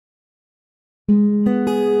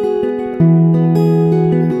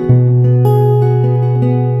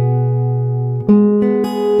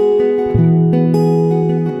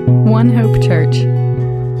One Hope Church.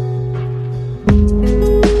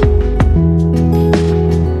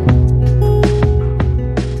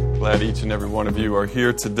 Glad each and every one of you are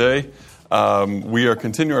here today. We are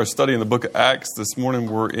continuing our study in the book of Acts. This morning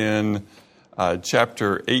we're in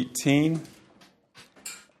chapter 18.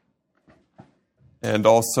 And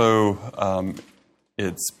also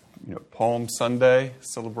it's Palm Sunday,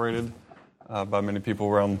 celebrated by many people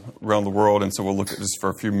around the world. And so we'll look at just for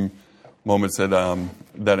a few moments at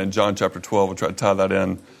that in John chapter 12. We'll try to tie that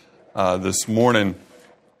in this morning.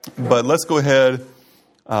 But let's go ahead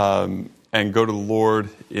and go to the Lord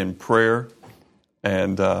in prayer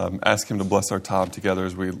and ask Him to bless our time together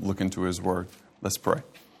as we look into His Word. Let's pray.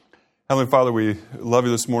 Heavenly Father, we love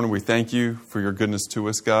you this morning. We thank you for your goodness to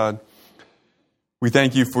us, God. We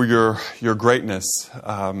thank you for your greatness.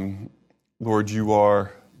 Lord, you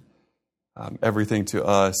are everything to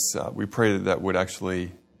us. We pray that would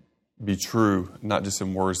actually be true, not just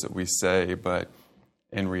in words that we say, but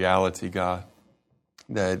in reality, God,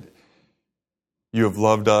 that you have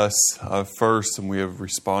loved us first, and we have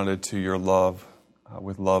responded to your love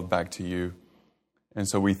with love back to you. And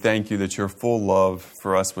so we thank you that your full love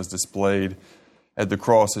for us was displayed at the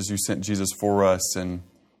cross as you sent Jesus for us. And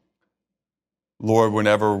Lord,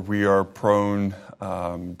 whenever we are prone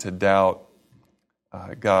to doubt,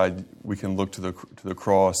 God, we can look to the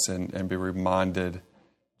cross and be reminded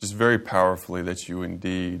just very powerfully that you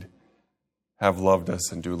indeed have loved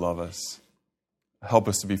us and do love us. Help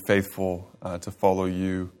us to be faithful to follow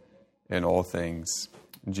you in all things.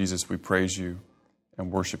 In Jesus, we praise you and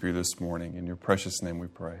worship you this morning. In your precious name we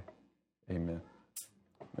pray. Amen.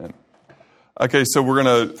 Amen. Okay, so we're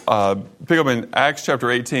going to pick up in Acts chapter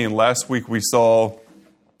 18. Last week we saw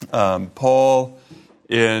Paul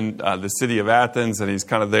in the city of Athens, and he's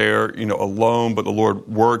kind of there, alone, but the Lord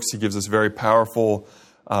works. He gives us a very powerful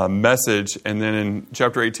message. And then in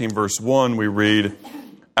chapter 18, verse 1, we read,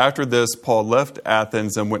 "After this, Paul left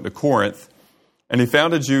Athens and went to Corinth, and he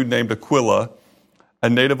found a Jew named Aquila, a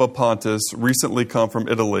native of Pontus, recently come from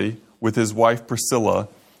Italy, with his wife Priscilla,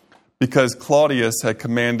 because Claudius had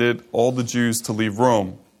commanded all the Jews to leave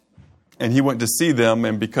Rome. And he went to see them,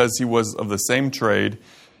 and because he was of the same trade,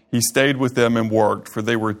 he stayed with them and worked, for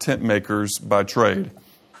they were tent makers by trade.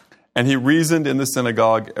 And he reasoned in the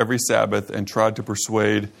synagogue every Sabbath and tried to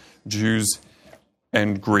persuade Jews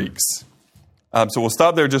and Greeks." So we'll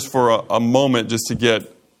stop there just for a moment, just to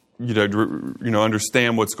get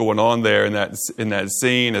understand what's going on there in that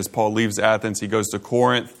scene. As Paul leaves Athens, he goes to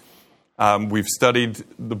Corinth. We've studied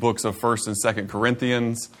the books of 1st and 2nd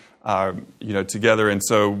Corinthians, together, and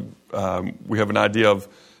so we have an idea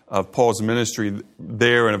of Paul's ministry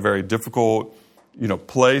there in a very difficult,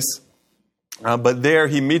 place. But there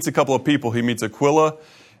he meets a couple of people. He meets Aquila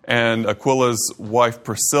and Aquila's wife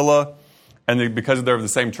Priscilla, and because they're of the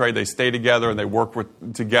same trade, they stay together and they work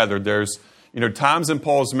together. There's times in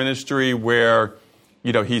Paul's ministry where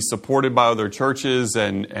he's supported by other churches,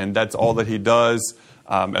 and that's all that he does.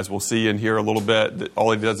 As we'll see in here a little bit,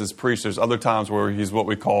 all he does is preach. There's other times where he's what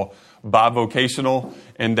we call bivocational,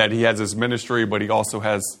 in that he has his ministry, but he also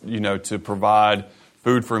has, to provide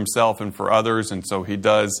food for himself and for others. And so he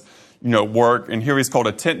does, work. And here he's called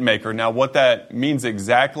a tent maker. Now, what that means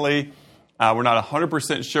exactly, we're not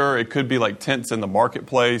 100% sure. It could be like tents in the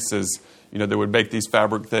marketplace, as, they would make these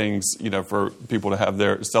fabric things, for people to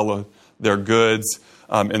have sell their goods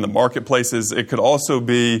in the marketplaces. It could also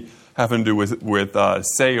be having to do with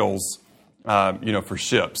sails, for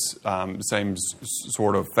ships. Same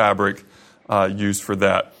sort of fabric used for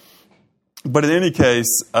that. But in any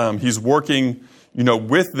case, he's working,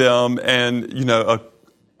 with them, and,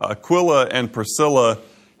 Aquila and Priscilla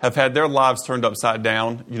have had their lives turned upside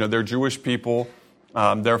down. They're Jewish people.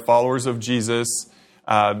 They're followers of Jesus.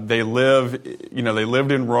 They lived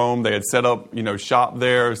in Rome. They had set up, shop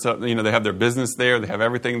there. So, they have their business there. They have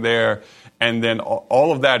everything there. And then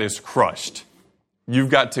all of that is crushed. You've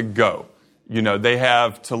got to go. They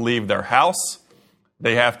have to leave their house.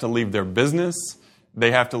 They have to leave their business. They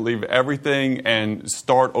have to leave everything and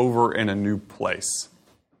start over in a new place.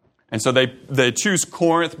 And so they choose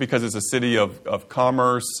Corinth because it's a city of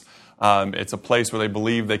commerce. It's a place where they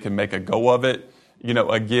believe they can make a go of it,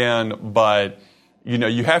 again. But,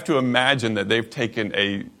 you have to imagine that they've taken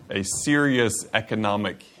a serious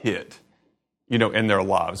economic hit, in their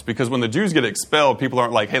lives. Because when the Jews get expelled, people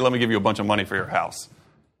aren't like, "Hey, let me give you a bunch of money for your house."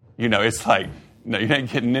 It's like, no, you ain't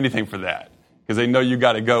getting anything for that. Because they know you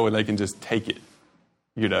got to go and they can just take it.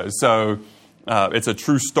 So it's a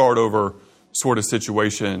true start over sort of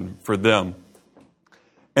situation for them.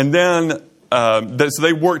 And then, so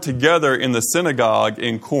they work together in the synagogue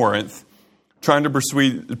in Corinth. trying to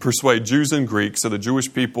persuade Jews and Greeks, so the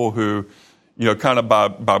Jewish people who, kind of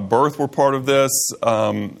by birth were part of this,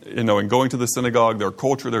 and going to the synagogue, their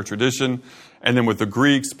culture, their tradition. And then with the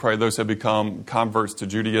Greeks, probably those have become converts to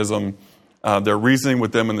Judaism. They're reasoning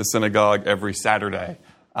with them in the synagogue every Saturday,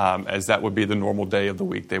 as that would be the normal day of the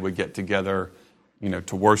week. They would get together,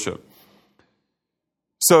 to worship.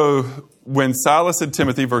 So when Silas and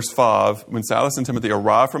Timothy, verse 5, when Silas and Timothy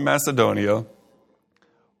arrived from Macedonia,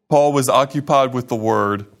 Paul was occupied with the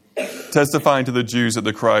word, testifying to the Jews that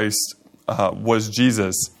the Christ was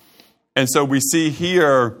Jesus. And so we see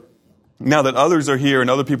here, now that others are here and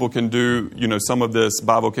other people can do, some of this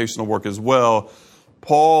bivocational work as well,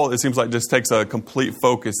 Paul, it seems like, just takes a complete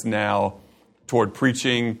focus now toward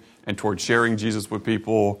preaching and toward sharing Jesus with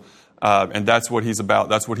people. And that's what he's about.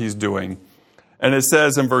 That's what he's doing. And it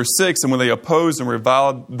says in verse 6, and when they opposed and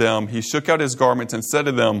reviled them, he shook out his garments and said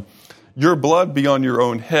to them, your blood be on your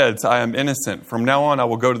own heads. I am innocent. From now on, I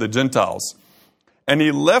will go to the Gentiles. And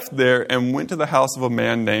he left there and went to the house of a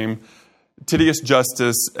man named Titius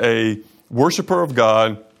Justus, a worshiper of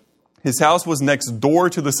God. His house was next door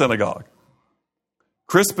to the synagogue.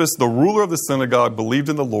 Crispus, the ruler of the synagogue, believed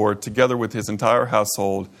in the Lord together with his entire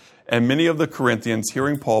household. And many of the Corinthians,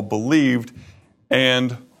 hearing Paul, believed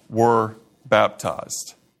and were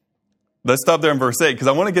baptized. Let's stop there in verse 8 because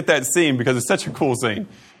I want to get that scene because it's such a cool scene.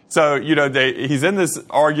 So, he's in this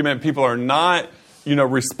argument. People are not,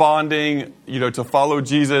 responding, to follow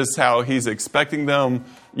Jesus, how he's expecting them,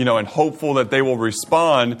 and hopeful that they will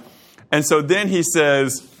respond. And so then he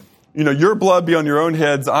says, your blood be on your own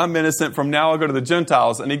heads. I'm innocent. From now I'll go to the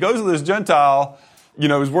Gentiles. And he goes to this Gentile,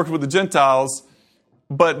 he's working with the Gentiles.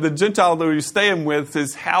 But the Gentile that he's staying with,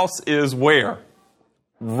 his house is where?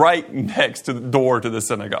 Right next to the door to the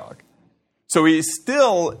synagogue. So he's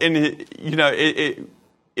still in,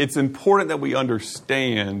 it's important that we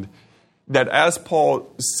understand that as Paul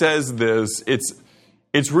says this,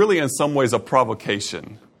 it's really in some ways a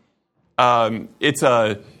provocation. It's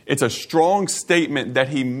a strong statement that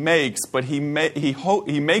he makes, but he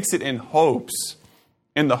makes it in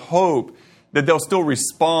the hope that they'll still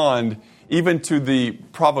respond even to the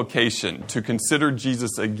provocation to consider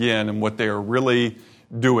Jesus again and what they are really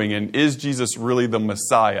doing. And is Jesus really the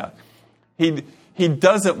Messiah? He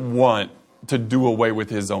doesn't want to do away with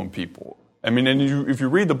his own people. I mean, and if you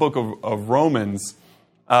read the book of Romans,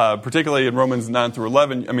 particularly in Romans 9 through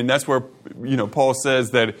 11, that's where, Paul says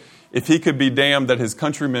that if he could be damned, that his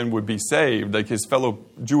countrymen would be saved, like his fellow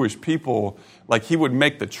Jewish people, like he would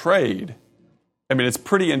make the trade. It's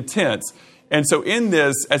pretty intense. And so in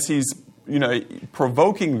this, as he's,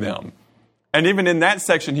 provoking them, and even in that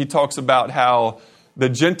section, he talks about how the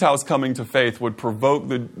Gentiles coming to faith would provoke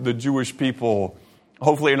the Jewish people,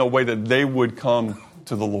 hopefully in a way that they would come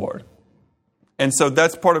to the Lord. And so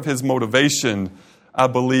that's part of his motivation, I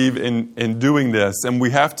believe, in doing this. And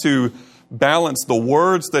we have to balance the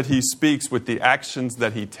words that he speaks with the actions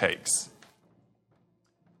that he takes.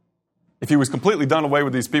 If he was completely done away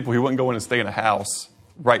with these people, he wouldn't go in and stay in a house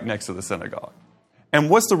right next to the synagogue. And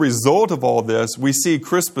what's the result of all this? We see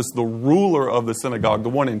Crispus, the ruler of the synagogue, the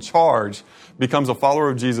one in charge, becomes a follower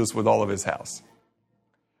of Jesus with all of his house.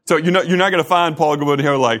 So you're not going to find Paul going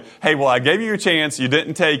here like, hey, well, I gave you your chance, you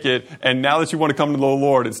didn't take it, and now that you want to come to the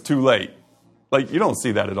Lord, it's too late. Like, you don't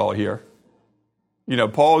see that at all here.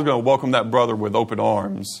 Paul is going to welcome that brother with open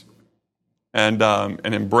arms and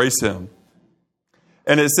embrace him.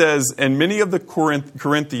 And it says, and many of the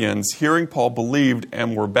Corinthians, hearing Paul, believed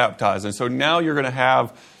and were baptized. And so now you're going to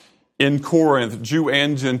have in Corinth, Jew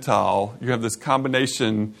and Gentile. You have this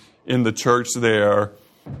combination in the church there.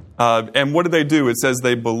 And what did they do? It says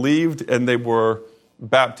they believed and they were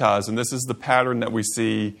baptized. And this is the pattern that we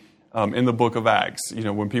see in the book of Acts.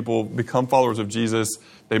 When people become followers of Jesus,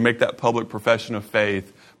 they make that public profession of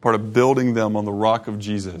faith, part of building them on the rock of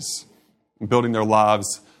Jesus, building their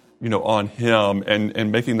lives on him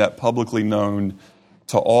and making that publicly known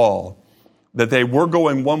to all, that they were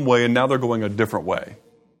going one way and now they're going a different way.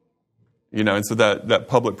 And so that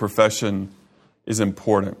public profession is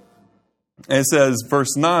important. And it says,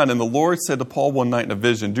 verse 9, and the Lord said to Paul one night in a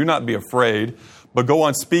vision, do not be afraid, but go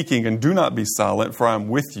on speaking and do not be silent, for I am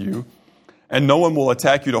with you, and no one will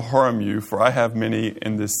attack you to harm you, for I have many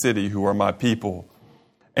in this city who are my people.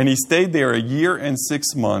 And he stayed there 1 year and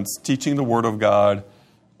 6 months, teaching the word of God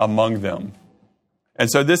among them. And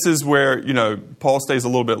so this is where, Paul stays a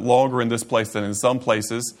little bit longer in this place than in some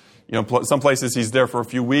places. Some places he's there for a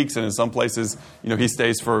few weeks, and in some places, he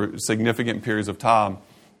stays for significant periods of time.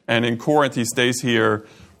 And in Corinth, he stays here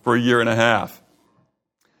for 1.5 years.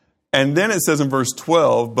 And then it says in verse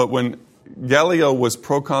 12, but when Gallio was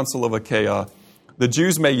proconsul of Achaia, the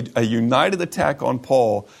Jews made a united attack on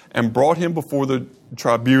Paul and brought him before the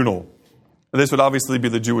tribunal. This would obviously be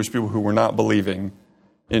the Jewish people who were not believing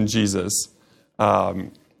in Jesus.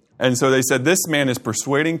 And so they said, this man is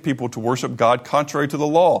persuading people to worship God contrary to the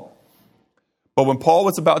law. But when Paul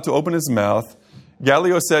was about to open his mouth,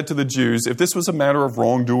 Gallio said to the Jews, if this was a matter of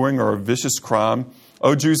wrongdoing or a vicious crime,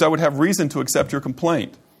 O Jews, I would have reason to accept your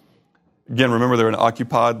complaint. Again, remember they're in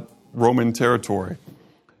occupied Roman territory.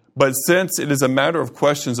 But since it is a matter of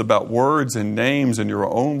questions about words and names in your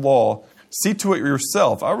own law, see to it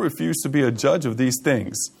yourself. I refuse to be a judge of these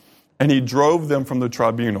things. And he drove them from the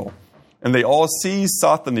tribunal. And they all seized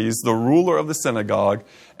Sosthenes, the ruler of the synagogue,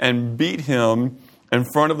 and beat him in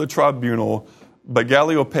front of the tribunal. But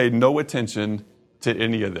Gallio paid no attention to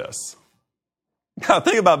any of this. Now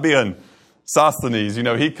think about being Sosthenes.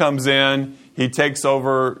 He comes in, he takes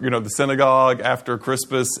over, the synagogue after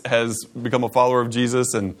Crispus has become a follower of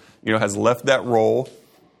Jesus and, has left that role.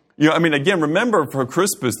 Again, remember for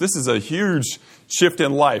Crispus, this is a huge shift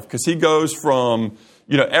in life because he goes from,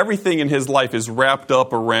 everything in his life is wrapped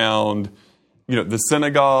up around, the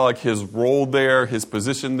synagogue, his role there, his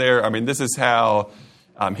position there. This is how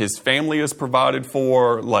his family is provided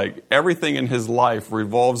for. Like everything in his life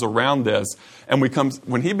revolves around this. And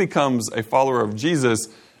when he becomes a follower of Jesus,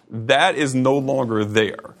 that is no longer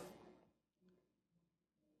there.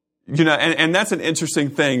 And that's an interesting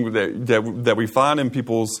thing that we find in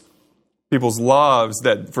people's lives,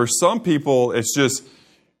 that for some people it's just,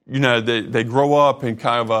 they grow up in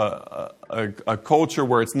kind of a culture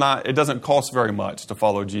where it doesn't cost very much to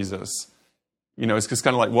follow Jesus. It's just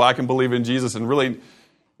kind of like, well, I can believe in Jesus, and really,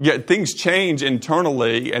 things change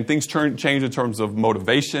internally, and things change in terms of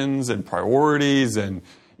motivations and priorities, and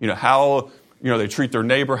how they treat their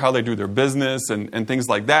neighbor, how they do their business, and things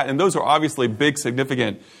like that. And those are obviously big,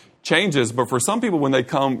 significant changes. But for some people, when they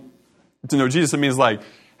come to know Jesus, it means like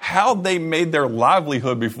how they made their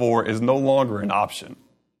livelihood before is no longer an option.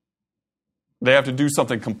 They have to do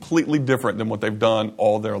something completely different than what they've done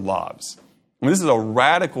all their lives. This is a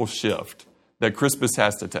radical shift that Crispus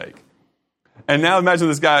has to take. And now imagine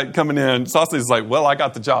this guy coming in. Sosthenes is like, well, I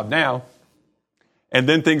got the job now. And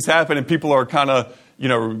then things happen and people are kind of,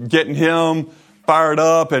 getting him fired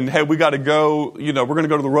up. And, hey, we got to go, we're going to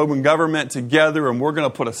go to the Roman government together and we're going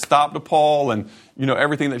to put a stop to Paul and,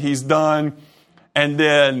 everything that he's done. And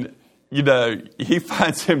then, he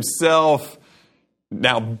finds himself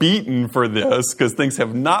now beaten for this because things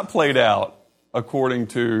have not played out according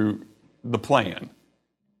to the plan.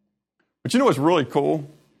 But what's really cool?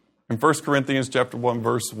 In 1 Corinthians chapter 1,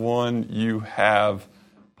 verse 1, you have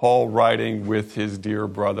Paul writing with his dear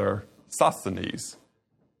brother Sosthenes.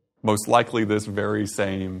 Most likely this very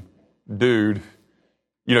same dude.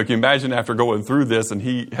 Can you imagine after going through this and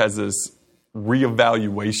he has this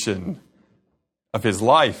reevaluation of his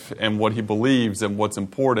life and what he believes and what's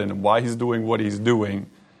important and why he's doing what he's doing.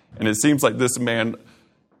 And it seems like this man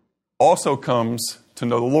also comes to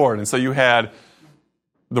know the Lord. And so you had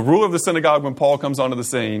the ruler of the synagogue when Paul comes onto the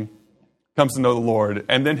scene, comes to know the Lord,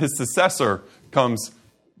 and then his successor comes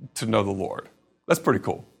to know the Lord. That's pretty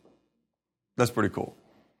cool. That's pretty cool.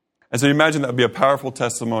 And so you imagine that would be a powerful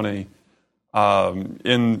testimony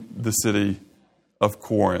in the city of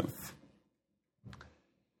Corinth.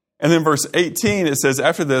 And then verse 18, it says,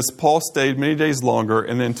 after this, Paul stayed many days longer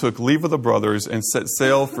and then took leave of the brothers and set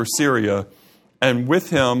sail for Syria, and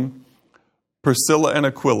with him Priscilla and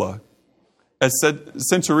Aquila. At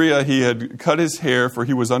Centuria, he had cut his hair, for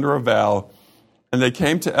he was under a vow, and they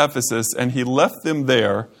came to Ephesus, and he left them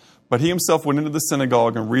there, but he himself went into the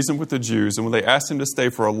synagogue and reasoned with the Jews, and when they asked him to stay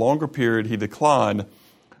for a longer period, he declined.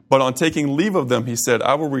 But on taking leave of them, he said,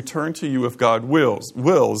 I will return to you if God wills.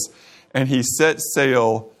 And he set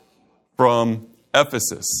sail from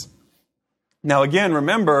Ephesus. Now again,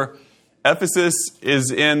 remember, Ephesus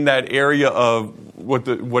is in that area of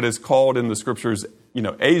what is called in the scriptures,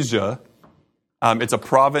 Asia. It's a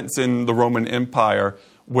province in the Roman Empire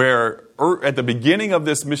where at the beginning of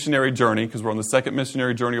this missionary journey, because we're on the second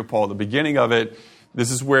missionary journey of Paul, at the beginning of it,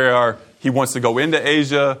 this is where he wants to go into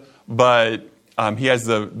Asia, but he has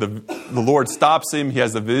the Lord stops him. He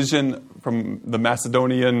has a vision from the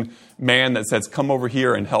Macedonian man that says, come over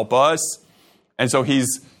here and help us. And so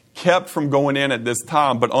he's kept from going in at this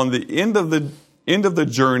time. But on the end of the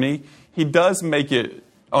journey, he does make it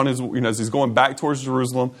on his, as he's going back towards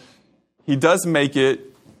Jerusalem, he does make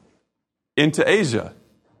it into Asia.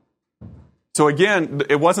 So again,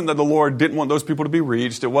 it wasn't that the Lord didn't want those people to be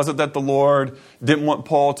reached. It wasn't that the Lord didn't want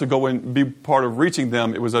Paul to go and be part of reaching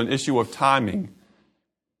them. It was an issue of timing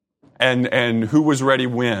and who was ready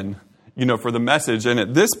when, for the message. And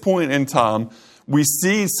at this point in time, we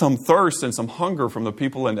see some thirst and some hunger from the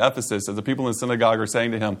people in Ephesus as the people in the synagogue are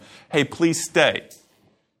saying to him, hey, please stay.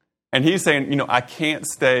 And he's saying, I can't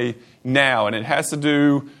stay now. And it has to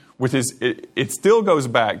do with it still goes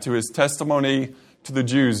back to his testimony to the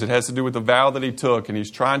Jews. It has to do with the vow that he took. And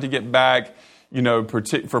he's trying to get back,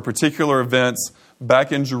 for particular events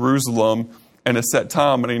back in Jerusalem and a set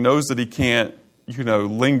time. And he knows that he can't,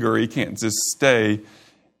 linger. He can't just stay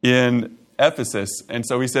in Ephesus. And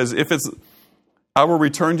so he says, I will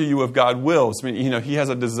return to you if God wills. He has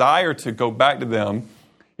a desire to go back to them.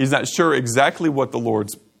 He's not sure exactly what the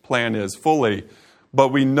Lord's plan is fully, but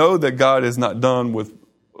we know that God is not done with,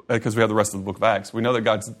 because we have the rest of the book of Acts, we know that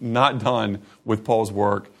God's not done with Paul's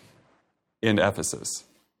work in Ephesus.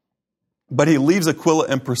 But he leaves Aquila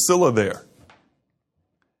and Priscilla there.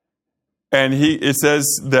 And it says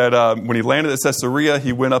that when he landed at Caesarea,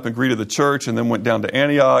 he went up and greeted the church and then went down to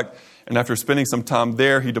Antioch. And after spending some time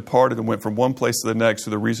there, he departed and went from one place to the next to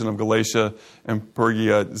the region of Galatia and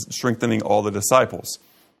Phrygia, strengthening all the disciples.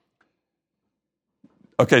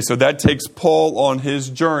 Okay, so that takes Paul on his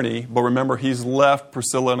journey. But remember, he's left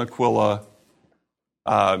Priscilla and Aquila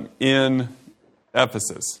in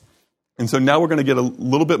Ephesus. And so now we're going to get a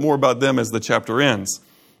little bit more about them as the chapter ends.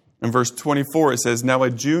 In verse 24, it says, Now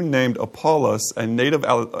a Jew named Apollos, a native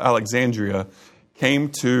of Alexandria, came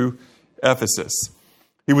to Ephesus.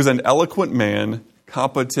 He was an eloquent man,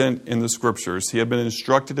 competent in the Scriptures. He had been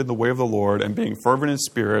instructed in the way of the Lord, and being fervent in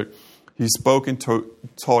spirit, he spoke and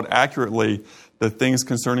taught accurately the things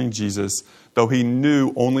concerning Jesus, though he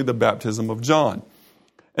knew only the baptism of John.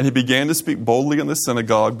 And he began to speak boldly in the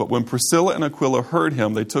synagogue, but when Priscilla and Aquila heard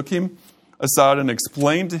him, they took him aside and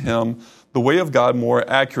explained to him the way of God more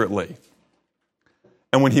accurately.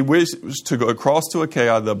 And when he wished to go across to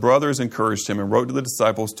Achaia, the brothers encouraged him and wrote to the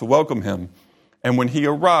disciples to welcome him. And when he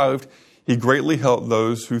arrived, he greatly helped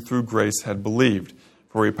those who through grace had believed,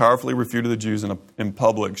 for he powerfully refuted the Jews in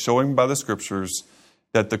public, showing by the Scriptures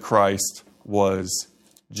that the Christ was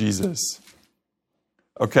Jesus.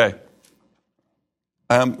 Okay.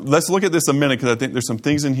 Let's look at this a minute, because I think there's some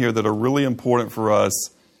things in here that are really important for us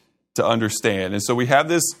to understand. And so we have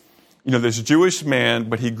this, this Jewish man,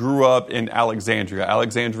 but he grew up in Alexandria.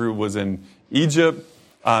 Alexandria was in Egypt.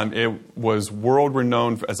 It was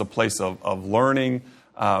world-renowned as a place of learning.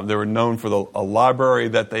 They were known for a library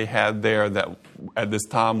that they had there that at this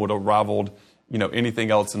time would have rivaled,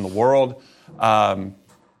 anything else in the world.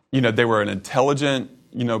 They were an intelligent,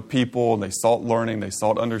 people, and they sought learning, they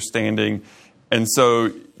sought understanding. And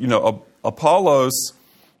so, Apollos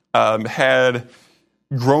had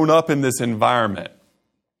grown up in this environment.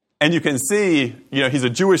 And you can see, he's a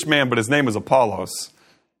Jewish man, but his name is Apollos.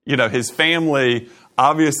 His family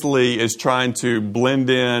obviously is trying to blend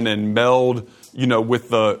in and meld, with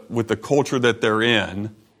the culture that they're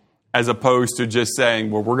in, as opposed to just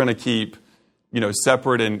saying, well, we're going to keep,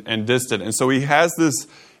 separate and distant. And so he has this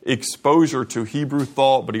exposure to Hebrew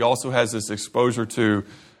thought, but he also has this exposure to,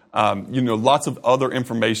 lots of other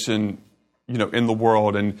information, in the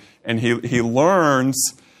world. And he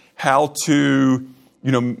learns how to,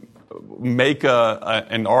 make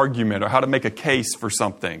an argument or how to make a case for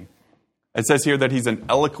something. It says here that he's an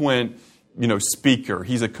eloquent, speaker.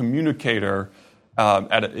 He's a communicator.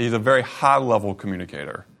 He's a very high-level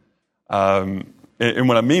communicator. And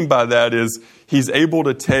what I mean by that is he's able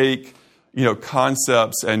to take,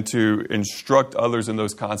 concepts and to instruct others in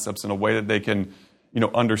those concepts in a way that they can,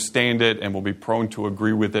 understand it and will be prone to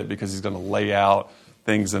agree with it, because he's going to lay out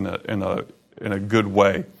things in a good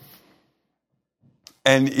way.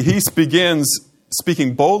 And he begins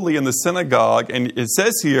speaking boldly in the synagogue, and it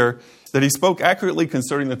says here that he spoke accurately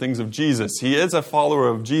concerning the things of Jesus. He is a follower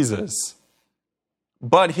of Jesus,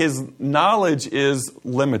 but his knowledge is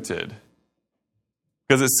limited,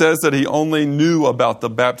 because it says that he only knew about the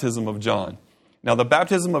baptism of John. Now, the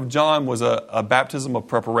baptism of John was a baptism of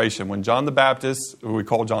preparation. When John the Baptist, who we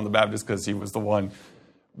call John the Baptist because he was the one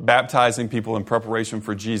baptizing people in preparation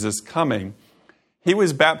for Jesus coming, he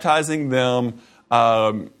was baptizing them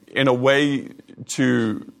in a way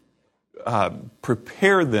to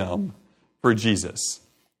prepare them for Jesus.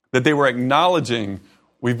 That they were acknowledging,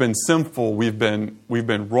 we've been sinful, we've been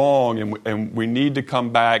wrong, and we need to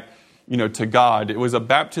come back, to God. It was a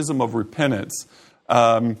baptism of repentance.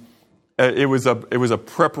 It was a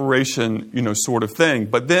preparation, sort of thing.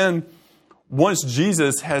 But then, once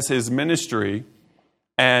Jesus has his ministry,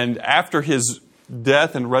 and after his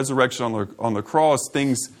death and resurrection on the cross,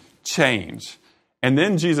 things change. And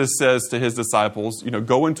then Jesus says to his disciples,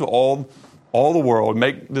 go into all the world,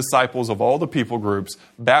 make disciples of all the people groups,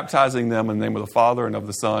 baptizing them in the name of the Father and of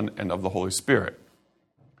the Son and of the Holy Spirit.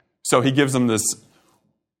 So he gives them this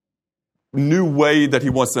new way that he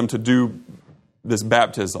wants them to do this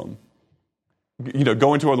baptism.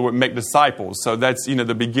 Go into other words, make disciples. So that's,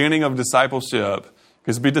 the beginning of discipleship,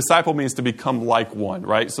 because to be disciple means to become like one,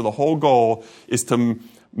 right? So the whole goal is to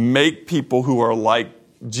make people who are like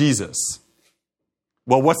Jesus.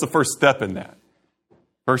 Well, what's the first step in that?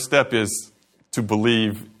 First step is to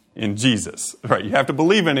believe in Jesus, right? You have to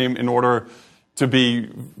believe in him in order to be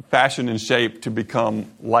fashioned and shaped to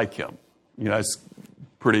become like him. It's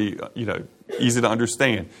pretty, easy to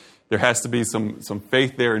understand. There has to be some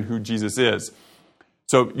faith there in who Jesus is.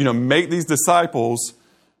 So, make these disciples,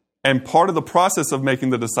 and part of the process of making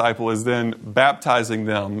the disciple is then baptizing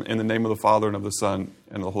them in the name of the Father and of the Son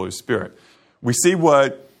and of the Holy Spirit. We see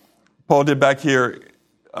what Paul did back here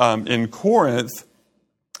in Corinth,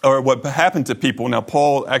 or what happened to people. Now,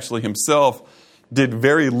 Paul actually himself did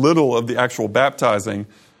very little of the actual baptizing,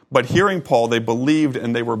 but hearing Paul, they believed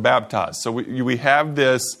and they were baptized. So we have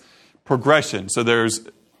this progression. So there's,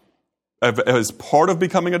 as part of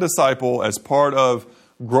becoming a disciple, as part of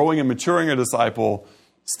growing and maturing a disciple,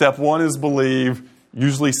 step one is believe.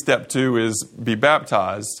 Usually step two is be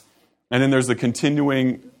baptized. And then there's the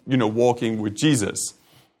continuing, walking with Jesus.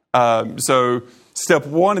 So step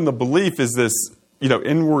one in the belief is this,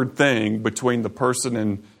 inward thing between the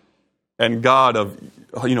person and God of,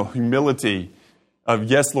 humility of,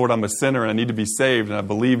 yes, Lord, I'm a sinner and I need to be saved. And I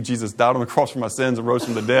believe Jesus died on the cross for my sins and rose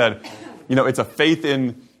from the dead. It's a faith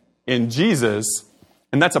in Jesus.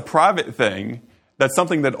 And that's a private thing. That's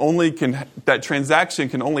something that that transaction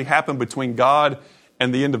can only happen between God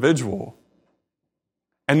and the individual.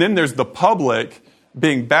 And then there's the public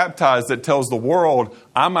being baptized that tells the world,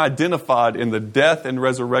 I'm identified in the death and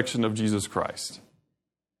resurrection of Jesus Christ.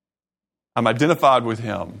 I'm identified with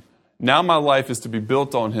him. Now my life is to be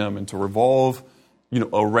built on him and to revolve,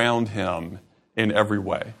 around him in every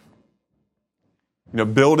way.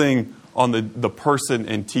 Building on the person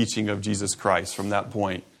and teaching of Jesus Christ from that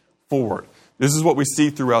point forward. This is what we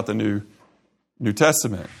see throughout the New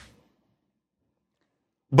Testament.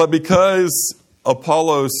 But because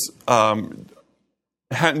Apollos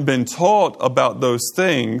hadn't been taught about those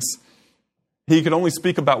things, he could only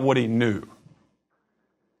speak about what he knew.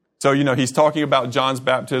 So, he's talking about John's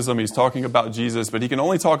baptism, he's talking about Jesus, but he can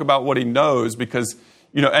only talk about what he knows because,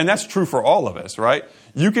 and that's true for all of us, right?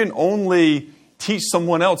 You can only teach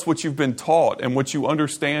someone else what you've been taught and what you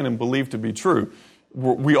understand and believe to be true.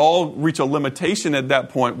 We all reach a limitation at that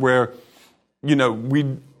point where,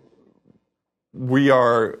 we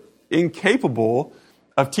are incapable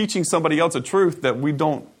of teaching somebody else a truth that we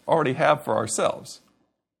don't already have for ourselves.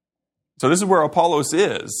 So this is where Apollos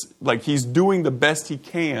is. Like, he's doing the best he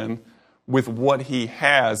can with what he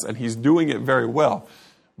has, and he's doing it very well.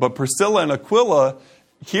 But Priscilla and Aquila,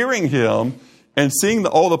 hearing him and seeing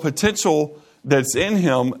all the potential that's in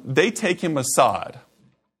him, they take him aside.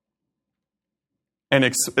 And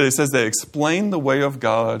it says they explain the way of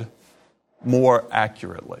God more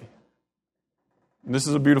accurately. And this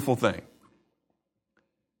is a beautiful thing.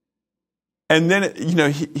 And then,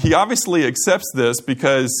 he obviously accepts this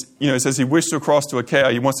because, it says he wished to cross to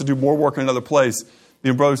Achaia. He wants to do more work in another place.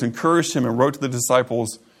 The brothers encouraged him and wrote to the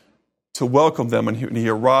disciples to welcome them. And when he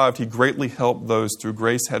arrived, he greatly helped those through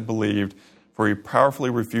grace had believed, for he powerfully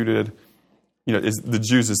refuted, the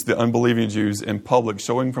Jews, the unbelieving Jews in public,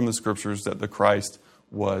 showing from the scriptures that the Christ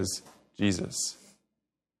was Jesus.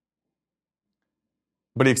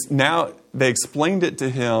 But now they explained it to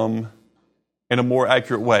him in a more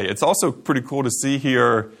accurate way. It's also pretty cool to see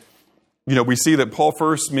here, we see that Paul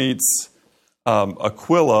first meets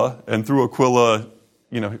Aquila, and through Aquila,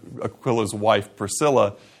 Aquila's wife,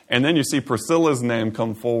 Priscilla, and then you see Priscilla's name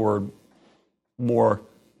come forward more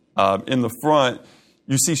in the front.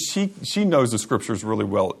 You see she knows the scriptures really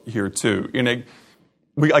well here too.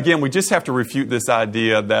 We just have to refute this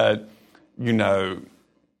idea that,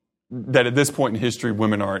 that at this point in history,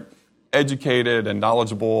 women aren't educated and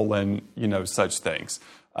knowledgeable and, such things.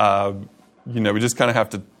 We just kind of have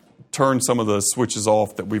to turn some of the switches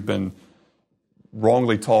off that we've been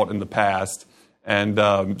wrongly taught in the past and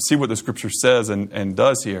see what the scripture says and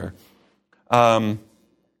does here. But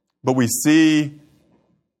we see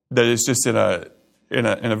that it's just in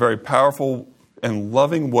a very powerful and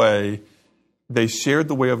loving way, they shared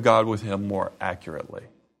the way of God with him more accurately.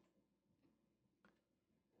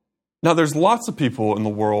 Now, there's lots of people in the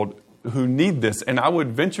world who need this, and I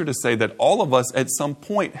would venture to say that all of us at some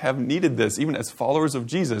point have needed this, even as followers of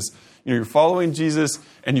Jesus. You're following Jesus,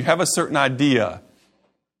 and you have a certain idea,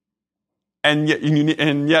 and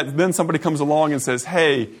yet then somebody comes along and says,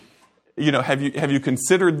 "Hey, have you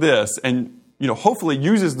considered this?" And hopefully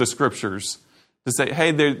uses the scriptures to say,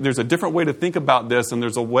 hey, there's a different way to think about this, and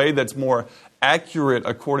there's a way that's more accurate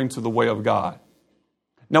according to the way of God.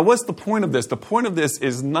 Now, what's the point of this? The point of this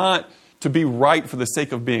is not to be right for the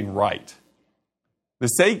sake of being right.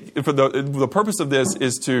 The purpose of this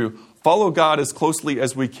is to follow God as closely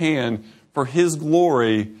as we can for His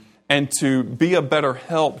glory and to be a better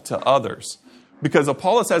help to others. Because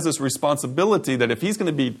Apollos has this responsibility that if he's going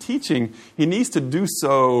to be teaching, he needs to do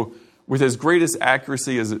so with as greatest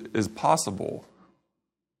accuracy as possible.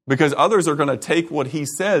 Because others are going to take what he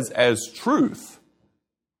says as truth.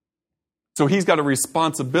 So he's got a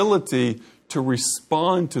responsibility to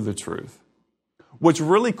respond to the truth. What's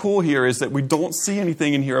really cool here is that we don't see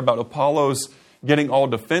anything in here about Apollos getting all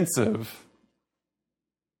defensive.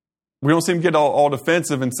 We don't see him get all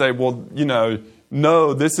defensive and say, well,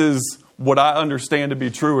 no, this is what I understand to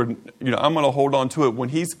be true, and I'm going to hold on to it. When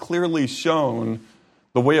he's clearly shown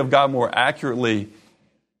the way of God more accurately,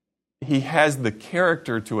 he has the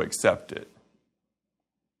character to accept it.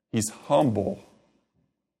 He's humble.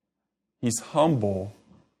 He's humble,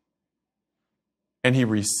 and he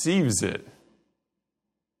receives it.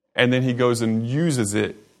 And then he goes and uses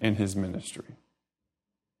it in his ministry.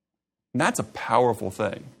 And that's a powerful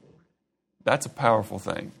thing. That's a powerful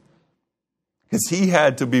thing. Because he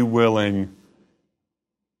had to be willing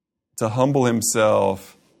to humble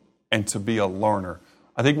himself and to be a learner.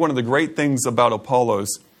 I think one of the great things about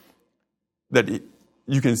Apollos, that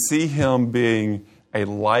you can see him being a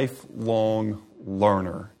lifelong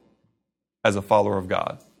learner as a follower of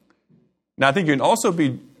God. Now, I think you can also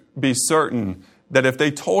be certain that if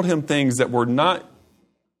they told him things that were not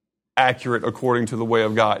accurate according to the way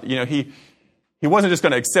of God, he wasn't just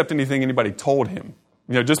going to accept anything anybody told him.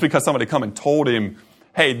 Just because somebody come and told him,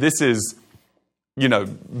 hey, this is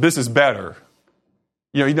better.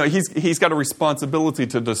 He's got a responsibility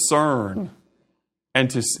to discern and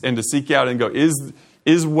to seek out and go,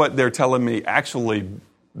 is what they're telling me actually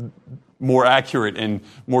more accurate and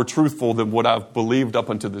more truthful than what I've believed up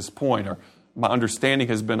until this point, or my understanding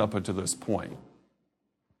has been up until this point.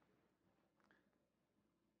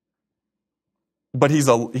 But he's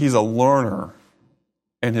a learner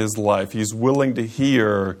in his life. He's willing to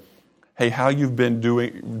hear, hey, how you've been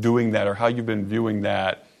doing that or how you've been viewing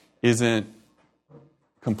that isn't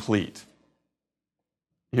complete.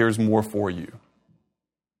 Here's more for you.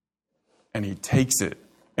 And he takes it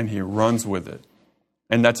and he runs with it.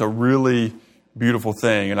 And that's a really beautiful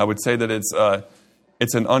thing. And I would say that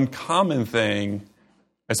it's an uncommon thing,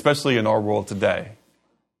 especially in our world today.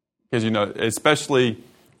 Because, especially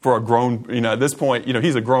for a grown, at this point,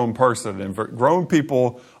 he's a grown person. And for grown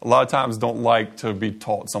people, a lot of times don't like to be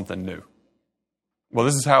taught something new. Well,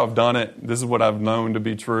 this is how I've done it. This is what I've known to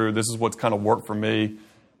be true. This is what's kind of worked for me. And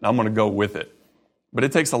I'm going to go with it. But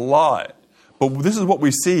it takes a lot. But this is what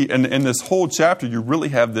we see. And in this whole chapter, you really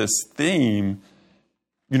have this theme,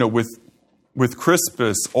 with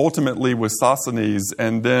Crispus, ultimately with Sosthenes,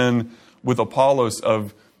 and then with Apollos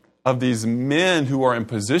of these men who are in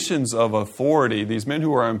positions of authority, these men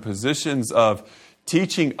who are in positions of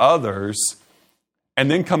teaching others, and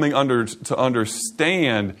then coming to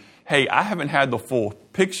understand, hey, I haven't had the full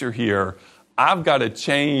picture here. I've got to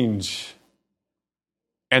change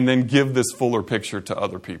and then give this fuller picture to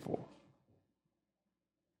other people.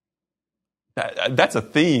 That's a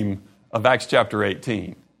theme of Acts chapter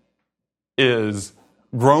 18, is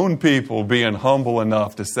grown people being humble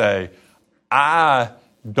enough to say, I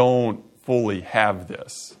don't fully have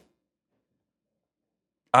this.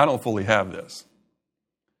 I don't fully have this.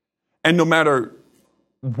 And no matter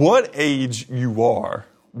what age you are,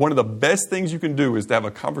 one of the best things you can do is to have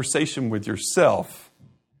a conversation with yourself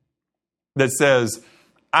that says,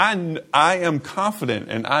 I am confident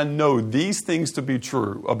and I know these things to be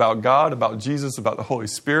true about God, about Jesus, about the Holy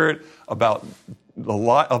Spirit, about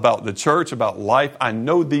the church, about life. I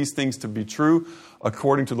know these things to be true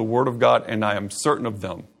according to the Word of God, and I am certain of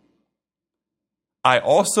them. I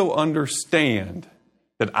also understand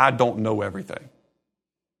that I don't know everything.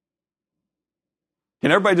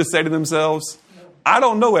 Can everybody just say to themselves, I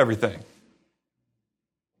don't know everything?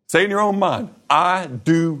 Say in your own mind, I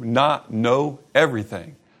do not know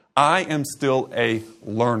everything. I am still a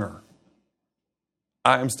learner.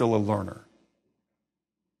 I am still a learner.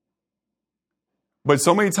 But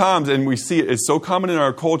so many times, and we see it's so common in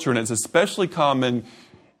our culture, and it's especially common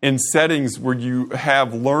in settings where you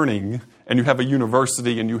have learning, and you have a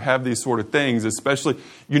university, and you have these sort of things, especially,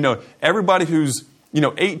 everybody who's,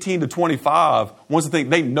 18 to 25 wants to think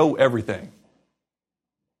they know everything.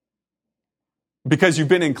 Because you've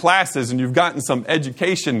been in classes and you've gotten some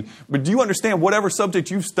education, but do you understand whatever subject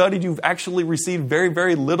you've studied, you've actually received very,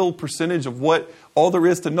 very little percentage of what all there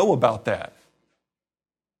is to know about that?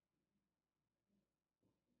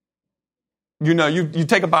 You know, you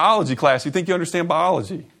take a biology class, you think you understand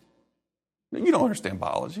biology. No, you don't understand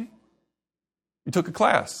biology. You took a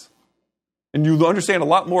class. And you understand a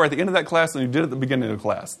lot more at the end of that class than you did at the beginning of the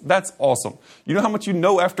class. That's awesome. You know how much you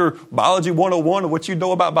know after Biology 101 of what you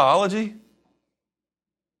know about biology?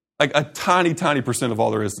 Like a tiny, tiny percent of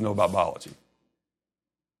all there is to know about biology.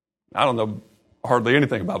 I don't know hardly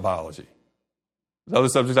anything about biology. There's other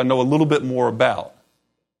subjects I know a little bit more about.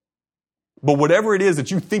 But whatever it is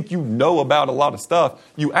that you think you know about a lot of stuff,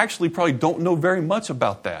 you actually probably don't know very much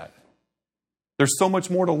about that. There's so much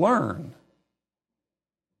more to learn.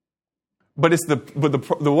 But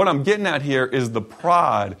what I'm getting at here is the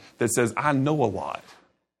pride that says, I know a lot.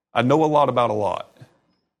 I know a lot about a lot.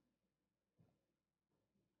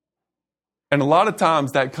 And a lot of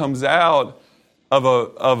times that comes out of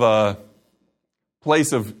a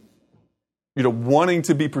place of, wanting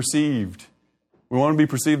to be perceived. We want to be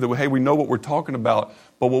perceived that, hey, we know what we're talking about,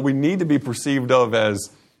 but what we need to be perceived of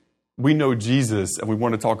as we know Jesus and we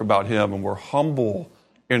want to talk about him and we're humble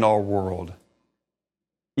in our world,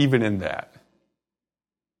 even in that.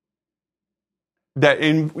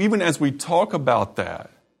 Even as we talk about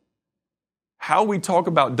that, how we talk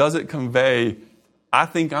about does it convey, I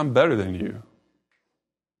think I'm better than you.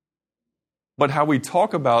 But how we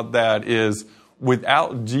talk about that is,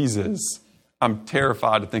 without Jesus, I'm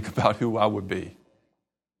terrified to think about who I would be.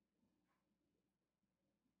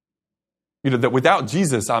 That without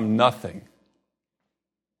Jesus, I'm nothing.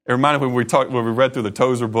 It reminded me when we read through the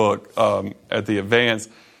Tozer book at the Advance,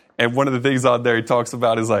 and one of the things on there he talks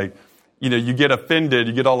about is like, you get offended,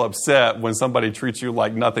 you get all upset when somebody treats you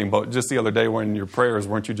like nothing. But just the other day when your prayers,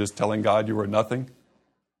 weren't you just telling God you were nothing?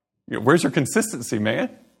 Where's your consistency, man?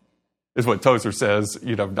 Is what Tozer says.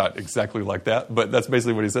 Not exactly like that, but that's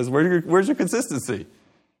basically what he says. Where's your consistency?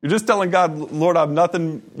 You're just telling God, Lord, I'm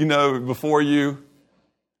nothing, before you.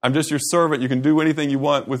 I'm just your servant. You can do anything you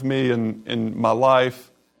want with me in my life.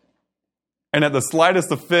 And at the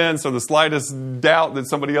slightest offense or the slightest doubt that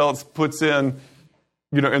somebody else puts in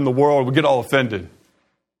the world, we get all offended.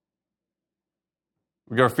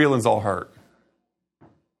 We get our feelings all hurt.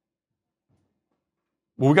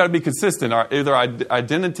 Well, we've got to be consistent. Either our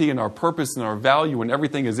identity and our purpose and our value and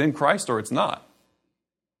everything is in Christ or it's not.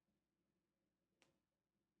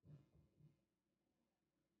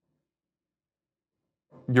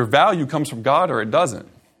 Your value comes from God or it doesn't.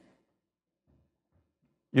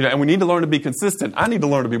 And we need to learn to be consistent. I need to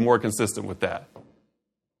learn to be more consistent with that.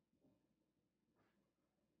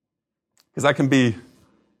 Because I can be,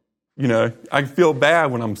 I feel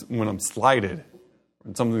bad when I'm slighted.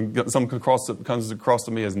 When something comes across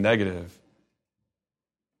to me as negative.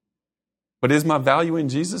 But is my value in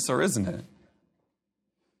Jesus or isn't it?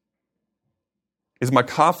 Is my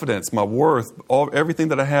confidence, my worth, everything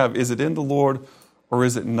that I have, is it in the Lord or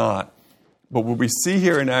is it not? But what we see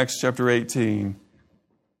here in Acts chapter 18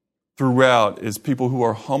 throughout is people who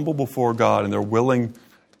are humble before God and they're willing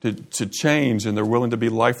to change and they're willing to be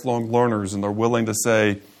lifelong learners and they're willing to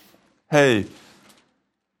say, hey,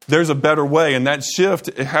 there's a better way. And that shift,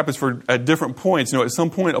 it happens at different points. At some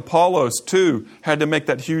point, Apollos, too, had to make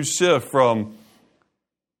that huge shift from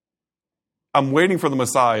I'm waiting for the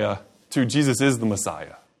Messiah to Jesus is the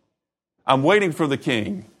Messiah. I'm waiting for the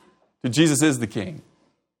King to Jesus is the King.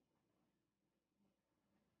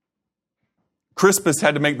 Crispus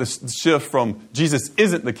had to make the shift from Jesus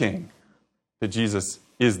isn't the King to Jesus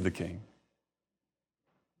is the King.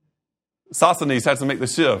 Sosthenes had to make the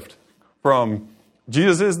shift from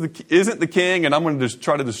Jesus isn't the King, and I'm going to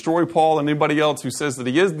try to destroy Paul and anybody else who says that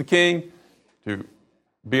he is the King, to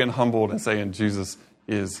being humbled and saying Jesus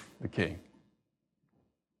is the King.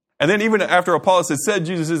 And then even after Apollos had said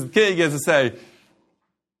Jesus is the King, he has to say,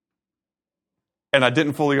 and I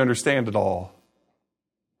didn't fully understand it all.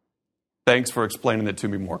 Thanks for explaining it to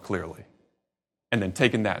me more clearly. And then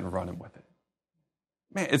taking that and running with it.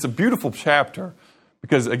 Man, it's a beautiful chapter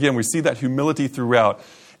because, again, we see that humility throughout.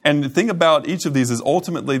 And the thing about each of these is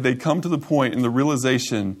ultimately they come to the point in the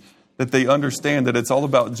realization that they understand that it's all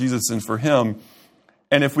about Jesus and for him.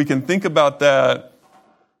 And if we can think about that,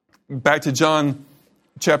 back to John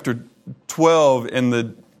chapter 12 and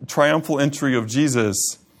the triumphal entry of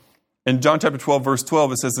Jesus. In John chapter 12, verse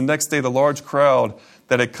 12, it says, the next day the large crowd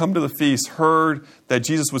that had come to the feast heard that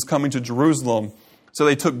Jesus was coming to Jerusalem. So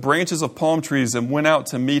they took branches of palm trees and went out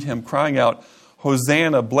to meet him, crying out,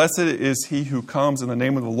 Hosanna, blessed is he who comes in the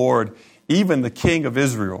name of the Lord, even the King of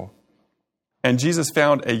Israel. And Jesus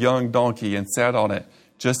found a young donkey and sat on it,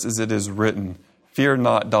 just as it is written, fear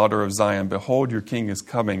not, daughter of Zion, behold, your king is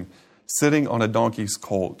coming, sitting on a donkey's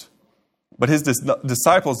colt. But his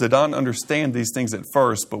disciples did not understand these things at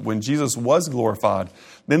first, but when Jesus was glorified,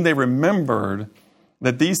 then they remembered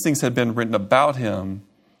that these things had been written about him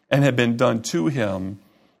and had been done to him.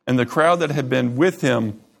 And the crowd that had been with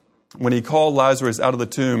him when he called Lazarus out of the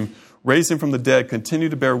tomb, raised him from the dead, continued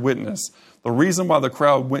to bear witness. The reason why the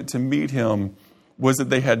crowd went to meet him was that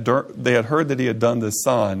they had heard that he had done this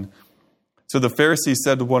sign. So the Pharisees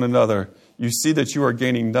said to one another, "You see that you are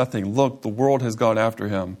gaining nothing. Look, the world has gone after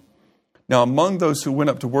him." Now among those who went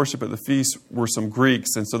up to worship at the feast were some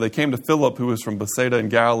Greeks, and so they came to Philip, who was from Bethsaida in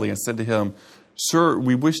Galilee, and said to him, "Sir,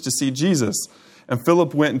 we wish to see Jesus." And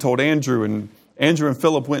Philip went and told Andrew, and Andrew and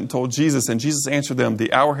Philip went and told Jesus, and Jesus answered them,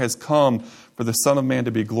 "The hour has come for the Son of Man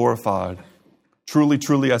to be glorified. Truly,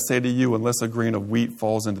 truly, I say to you, unless a grain of wheat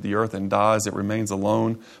falls into the earth and dies, it remains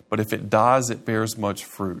alone. But if it dies, it bears much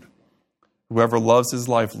fruit. Whoever loves his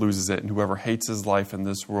life loses it, and whoever hates his life in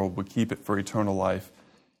this world will keep it for eternal life.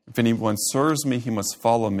 If anyone serves me, he must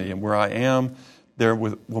follow me, and where I am, there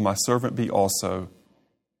will my servant be also.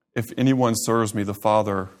 If anyone serves me, the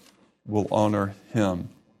Father will honor him."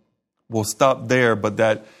 We'll stop there, but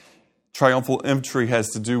that triumphal entry has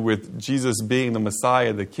to do with Jesus being the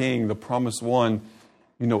Messiah, the King, the promised one,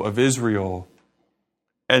 of Israel.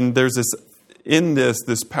 And there's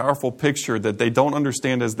this powerful picture that they don't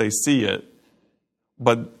understand as they see it,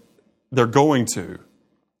 but they're going to.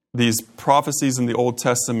 These prophecies in the Old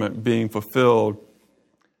Testament being fulfilled.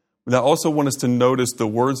 But I also want us to notice the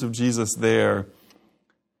words of Jesus there,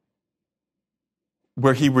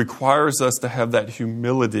 where he requires us to have that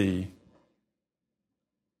humility,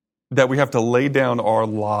 that we have to lay down our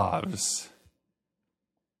lives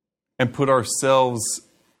and put ourselves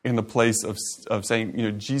in the place of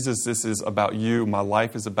saying, Jesus, this is about you. My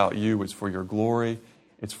life is about you. It's for your glory.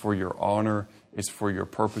 It's for your honor. It's for your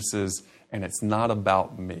purposes. And it's not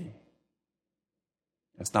about me.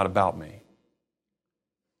 It's not about me.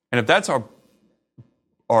 And if that's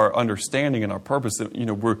our understanding and our purpose,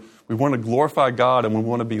 we want to glorify God, and we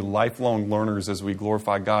want to be lifelong learners as we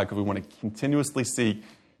glorify God, because we want to continuously seek,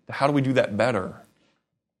 how do we do that better?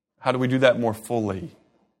 How do we do that more fully?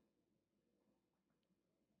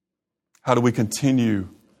 How do we continue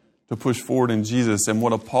to push forward in Jesus? And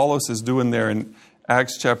what Apollos is doing there in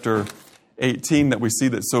Acts chapter 18 that we see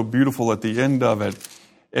that's so beautiful at the end of it,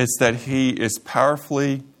 is that he is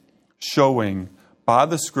powerfully showing by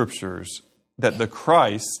the Scriptures that the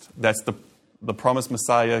Christ, that's the promised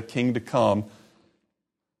Messiah, King to come,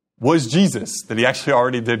 was Jesus, that he actually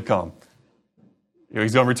already did come.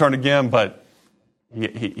 He's going to return again, but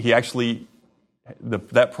he actually,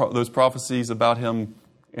 those prophecies about him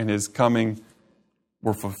and his coming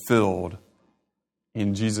were fulfilled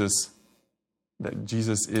in Jesus, that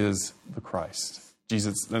Jesus is the Christ.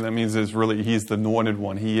 Jesus, and that means he's the anointed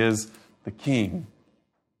one. He is the King.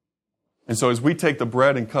 And so as we take the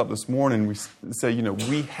bread and cup this morning, we say,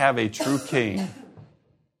 we have a true King.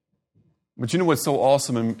 But what's so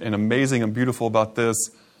awesome and amazing and beautiful about this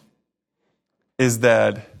is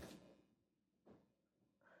that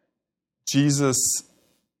Jesus,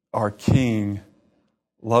 our King,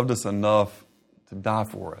 loved us enough to die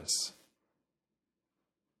for us.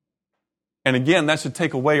 And again, that should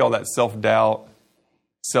take away all that self-doubt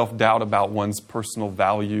about one's personal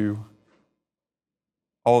value,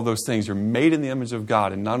 all of those things. You're made in the image of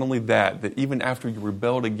God. And not only that even after you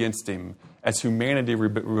rebelled against him, as humanity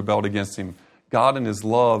rebelled against him, God in his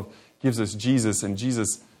love gives us Jesus, and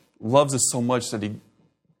Jesus loves us so much that he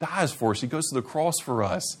dies for us. He goes to the cross for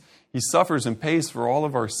us. He suffers and pays for all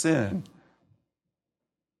of our sin.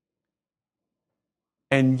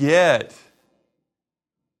 And yet,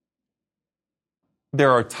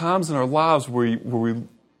 there are times in our lives where we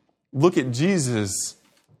look at Jesus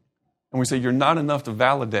and we say, you're not enough to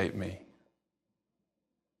validate me.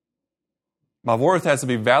 My worth has to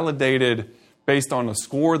be validated based on a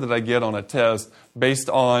score that I get on a test, based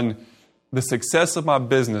on the success of my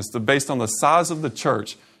business, based on the size of the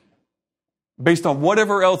church, based on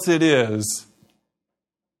whatever else it is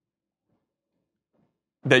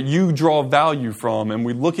that you draw value from. And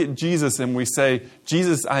we look at Jesus and we say,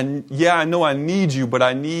 Jesus, I know I need you, but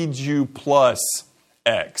I need you plus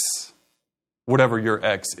X, whatever your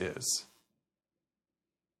X is.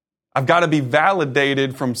 I've got to be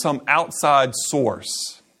validated from some outside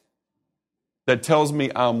source that tells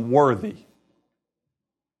me I'm worthy,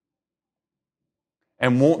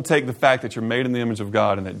 and won't take the fact that you're made in the image of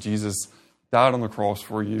God and that Jesus died on the cross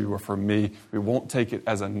for you or for me. We won't take it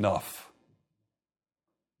as enough.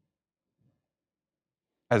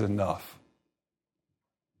 As enough.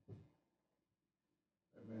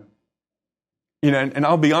 Amen. And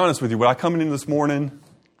I'll be honest with you, when I come in this morning,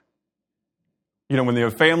 When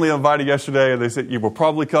the family invited yesterday, they said, you will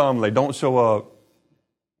probably come, they don't show up.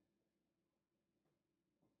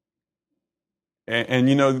 And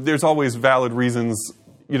there's always valid reasons,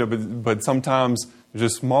 but sometimes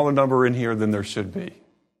there's a smaller number in here than there should be.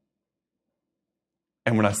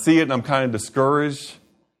 And when I see it and I'm kind of discouraged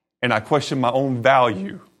and I question my own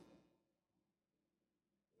value,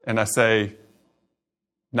 and I say,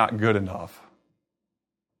 not good enough.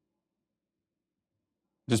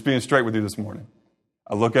 Just being straight with you this morning.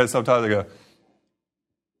 I look at it sometimes and I go,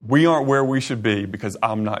 we aren't where we should be because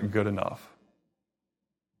I'm not good enough.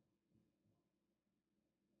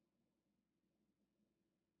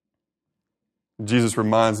 Jesus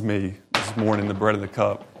reminds me this morning, the bread and the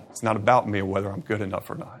cup, it's not about me or whether I'm good enough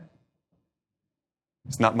or not.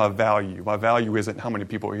 It's not my value. My value isn't how many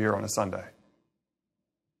people are here on a Sunday.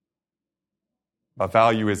 My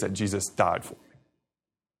value is that Jesus died for me.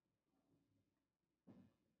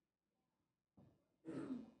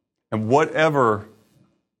 And whatever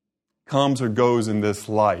comes or goes in this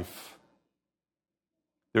life,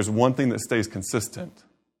 there's one thing that stays consistent.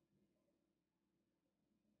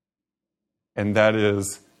 And that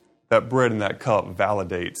is that bread and that cup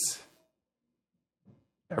validates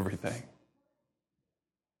everything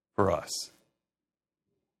for us.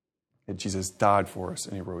 That Jesus died for us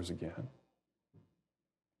and he rose again.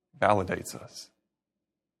 Validates us.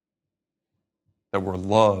 That we're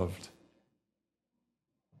loved.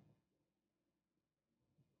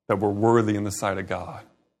 That we're worthy in the sight of God.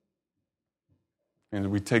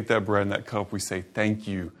 And we take that bread and that cup, we say, thank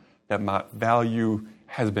you that my value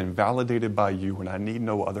has been validated by you when I need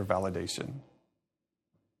no other validation.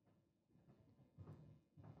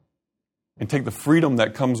 And take the freedom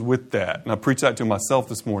that comes with that. And I preach that to myself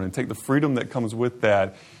this morning. Take the freedom that comes with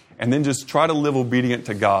that and then just try to live obedient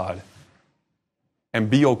to God and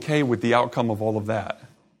be okay with the outcome of all of that.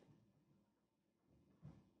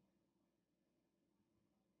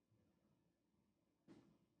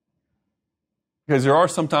 Because there are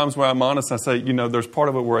some times where I'm honest, I say, there's part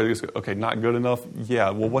of it where I just go, okay, not good enough? Yeah,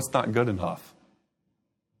 well, what's not good enough?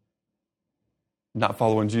 Not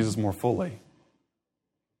following Jesus more fully.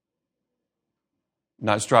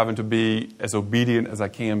 Not striving to be as obedient as I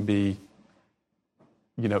can be,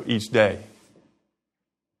 each day.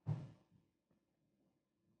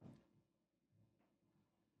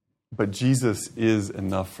 But Jesus is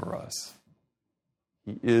enough for us.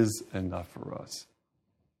 He is enough for us.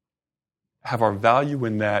 Have our value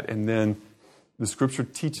in that, and then the Scripture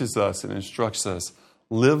teaches us and instructs us,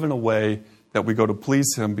 live in a way that we go to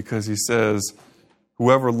please Him, because He says,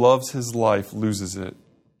 whoever loves his life loses it.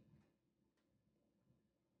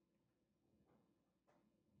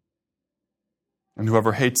 And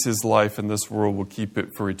whoever hates his life in this world will keep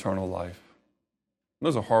it for eternal life.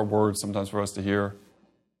 Those are hard words sometimes for us to hear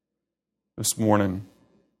this morning.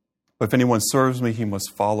 But if anyone serves me, he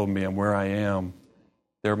must follow me, and where I am,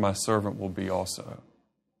 there my servant will be also.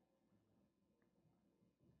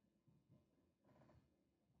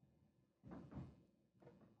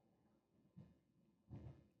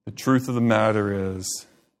 The truth of the matter is,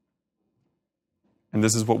 and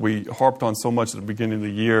this is what we harped on so much at the beginning of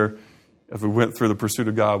the year as we went through the pursuit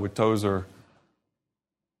of God with Tozer.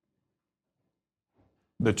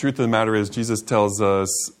 The truth of the matter is, Jesus tells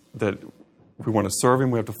us that if we want to serve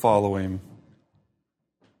Him, we have to follow Him.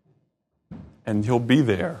 And He'll be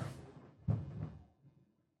there.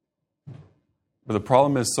 But the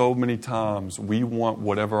problem is, so many times we want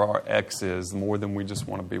whatever our X is more than we just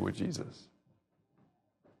want to be with Jesus.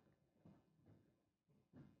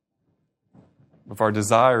 If our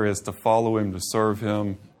desire is to follow Him, to serve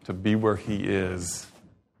Him, to be where He is,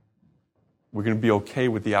 we're going to be okay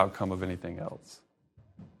with the outcome of anything else.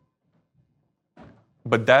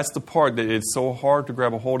 But that's the part that it's so hard to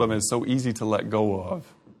grab a hold of and it's so easy to let go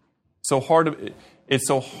of. It's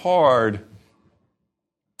so hard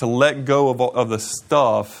to let go of the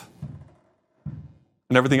stuff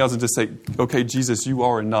and everything else and just say, okay, Jesus, you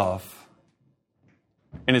are enough.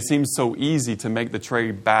 And it seems so easy to make the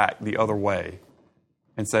trade back the other way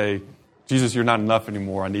and say, Jesus, you're not enough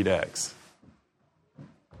anymore. I need X.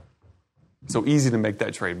 So easy to make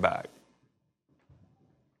that trade back.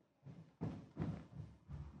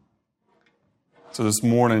 So this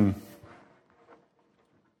morning,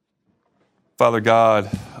 Father God,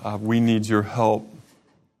 we need your help.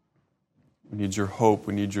 We need your hope.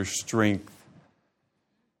 We need your strength.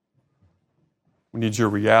 We need your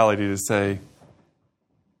reality to say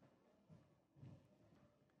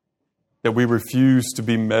that we refuse to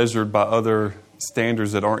be measured by other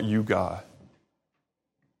standards that aren't you, God.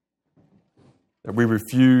 That we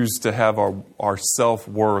refuse to have our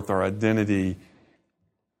self-worth, our identity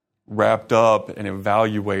wrapped up and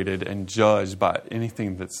evaluated and judged by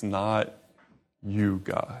anything that's not you,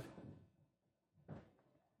 God.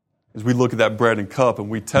 As we look at that bread and cup and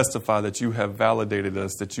we testify that you have validated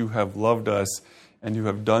us, that you have loved us, and you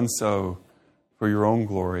have done so for your own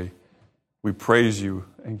glory, we praise you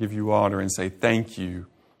and give you honor and say thank you,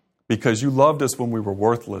 because you loved us when we were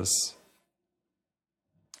worthless.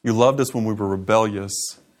 You loved us when we were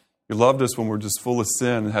rebellious. You loved us when we were just full of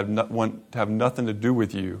sin and want to have nothing to do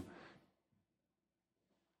with you.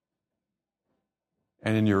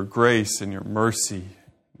 And in your grace and your mercy,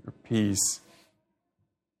 your peace,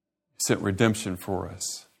 you sent redemption for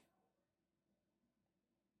us.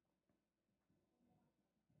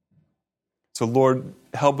 So Lord,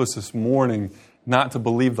 help us this morning not to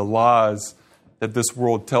believe the lies that this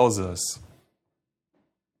world tells us.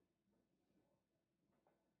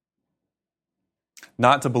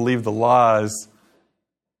 Not to believe the lies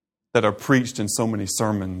that are preached in so many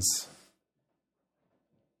sermons.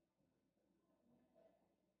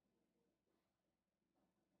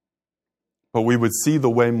 But we would see the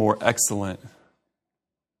way more excellent.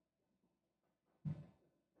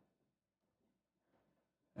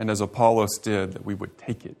 And as Apollos did, that we would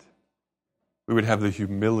take it. We would have the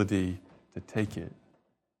humility to take it,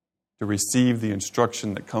 to receive the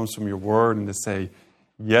instruction that comes from your word and to say,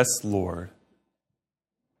 yes, Lord,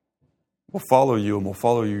 we'll follow you and we'll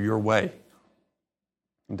follow you your way.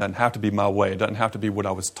 It doesn't have to be my way. It doesn't have to be what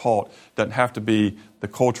I was taught. It doesn't have to be the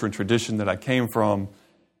culture and tradition that I came from,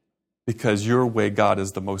 because your way, God,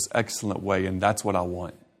 is the most excellent way, and that's what I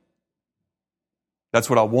want. That's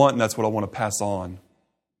what I want, and that's what I want to pass on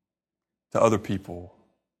to other people.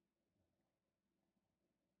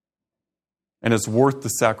 And it's worth the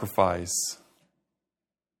sacrifice.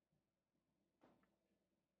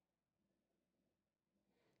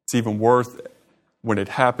 It's even worth, when it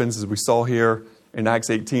happens, as we saw here in Acts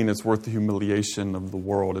 18, it's worth the humiliation of the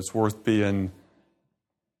world. It's worth being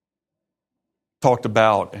talked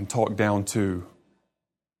about and talked down to.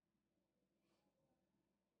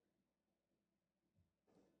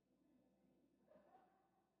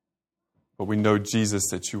 But we know, Jesus,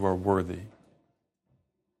 that you are worthy.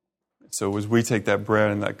 So as we take that bread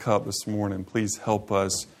and that cup this morning, please help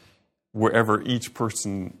us wherever each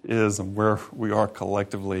person is and where we are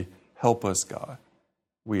collectively. Help us, God,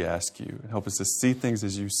 we ask you. And help us to see things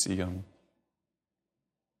as you see them.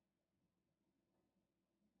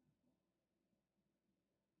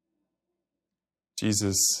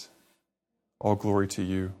 Jesus, all glory to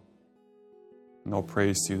you and all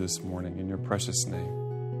praise to you this morning in your precious name.